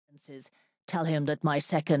confidences. Tell him that my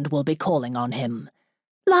second will be calling on him."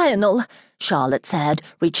 "Lionel," Charlotte said,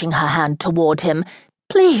 reaching her hand toward him.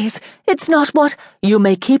 "Please, it's not what—" "You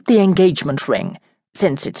may keep the engagement ring.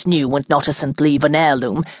 Since it's new and not a St. Leaven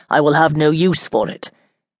heirloom, I will have no use for it."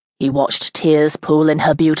 He watched tears pool in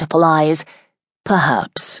her beautiful eyes.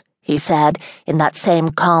 "Perhaps," he said, in that same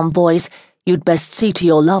calm voice, "you'd best see to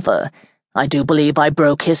your lover. I do believe I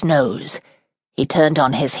broke his nose." He turned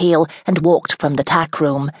on his heel and walked from the tack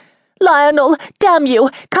room. "Lionel, damn you,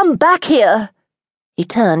 come back here!" He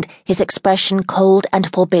turned, his expression cold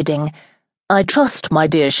and forbidding. "I trust, my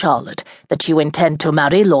dear Charlotte, that you intend to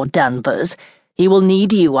marry Lord Danvers. He will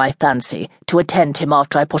need you, I fancy, to attend him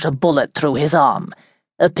after I put a bullet through his arm.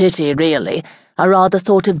 A pity, really. I rather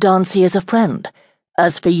thought of Darcy as a friend.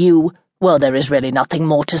 As for you, well, there is really nothing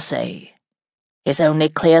more to say." His only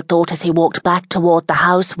clear thought as he walked back toward the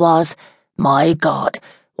house was, "My God,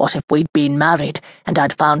 what if we'd been married and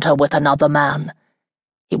I'd found her with another man?"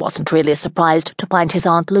 He wasn't really surprised to find his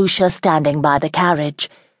Aunt Lucia standing by the carriage.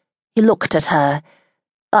 He looked at her.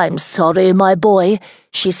 "I'm sorry, my boy,"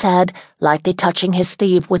 she said, lightly touching his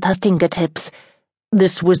sleeve with her fingertips.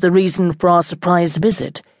 "This was the reason for our surprise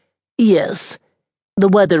visit?" "Yes."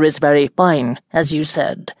 "The weather is very fine, as you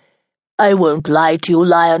said." "I won't lie to you,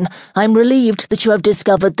 Lion. I'm relieved that you have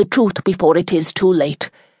discovered the truth before it is too late."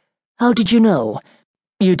 "How did you know?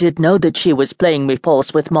 You did know that she was playing me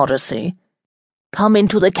false with Morrissey?" "Come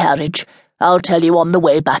into the carriage. I'll tell you on the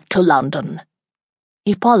way back to London."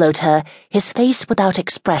 He followed her, his face without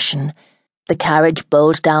expression. The carriage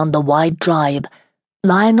bowled down the wide drive.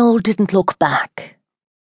 Lionel didn't look back.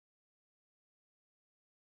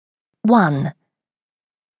 1.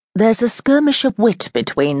 There's a skirmish of wit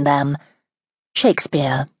between them.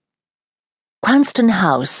 Shakespeare. Cranston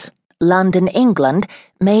House, London, England,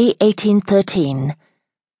 May 1813.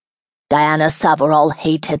 Diana Saverall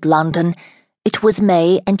hated London. It was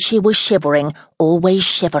May, and she was shivering, always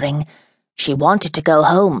shivering. She wanted to go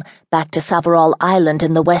home, back to Saverall Island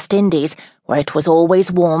in the West Indies, where it was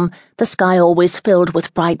always warm, the sky always filled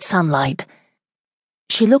with bright sunlight.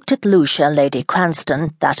 She looked at Lucia, Lady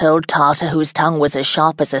Cranston, that old tartar whose tongue was as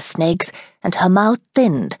sharp as a snake's, and her mouth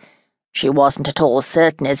thinned. She wasn't at all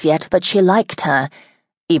certain as yet that she liked her.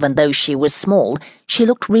 Even though she was small, she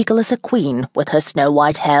looked regal as a queen, with her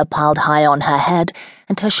snow-white hair piled high on her head,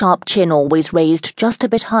 and her sharp chin always raised just a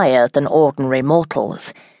bit higher than ordinary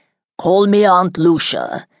mortals. "Call me Aunt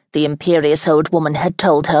Lucia," the imperious old woman had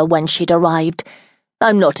told her when she'd arrived.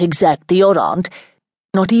 "I'm not exactly your aunt,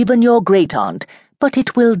 not even your great-aunt, but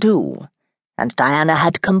it will do." And Diana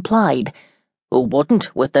had complied. Who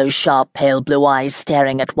wouldn't, with those sharp, pale blue eyes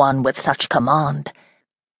staring at one with such command?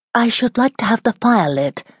 "I should like to have the fire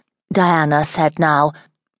lit," Diana said now,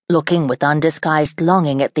 looking with undisguised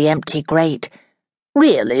longing at the empty grate.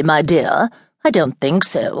 "Really, my dear? I don't think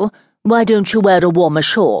so. Why don't you wear a warmer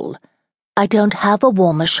shawl?" "I don't have a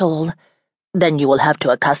warmer shawl." "Then you will have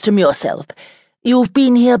to accustom yourself. You've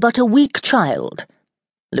been here but a week, child."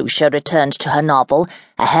 Lucia returned to her novel,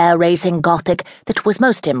 a hair-raising Gothic that was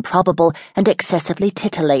most improbable and excessively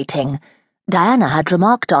titillating. Diana had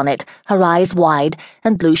remarked on it, her eyes wide,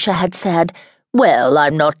 and Lucia had said, "Well,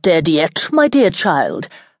 I'm not dead yet, my dear child.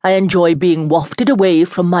 I enjoy being wafted away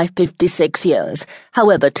from my 56 years,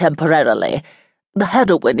 however temporarily. The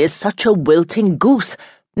heroine is such a wilting goose.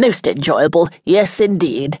 Most enjoyable, yes,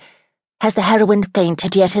 indeed." "Has the heroine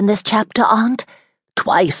fainted yet in this chapter, Aunt?"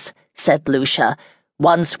 "Twice," said Lucia.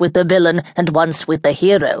 "Once with the villain and once with the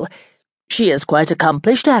hero. She is quite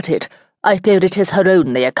accomplished at it. I fear it is her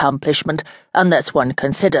only accomplishment, unless one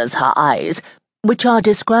considers her eyes, which are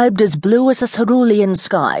described as blue as a cerulean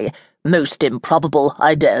sky, most improbable,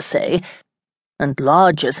 I dare say, and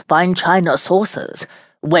large as fine china saucers.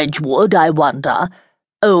 Wedgwood, I wonder.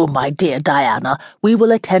 Oh, my dear Diana, we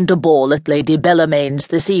will attend a ball at Lady Bellarmine's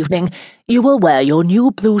this evening. You will wear your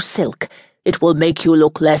new blue silk. It will make you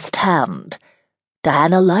look less tanned."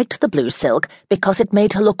 Diana liked the blue silk because it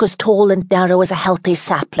made her look as tall and narrow as a healthy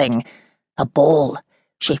sapling. A ball.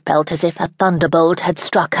 She felt as if a thunderbolt had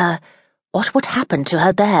struck her. What would happen to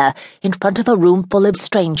her there, in front of a room full of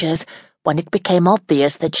strangers, when it became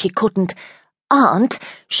obvious that she couldn't— "Aunt,"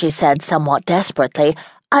 she said somewhat desperately,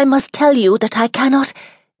 "I must tell you that I cannot—"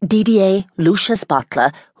 Didier, Lucia's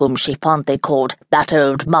butler, whom she fondly called that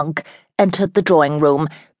old monk, entered the drawing-room,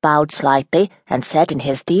 bowed slightly, and said in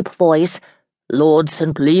his deep voice, "Lord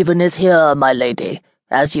St. Leaven is here, my lady,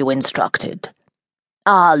 as you instructed."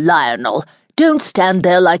 "Ah, Lionel, don't stand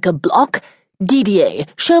there like a block. Didier,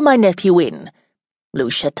 show my nephew in."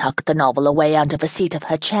 Lucia tucked the novel away under the seat of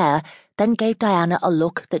her chair, then gave Diana a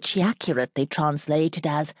look that she accurately translated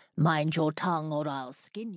as, "Mind your tongue or I'll skin you."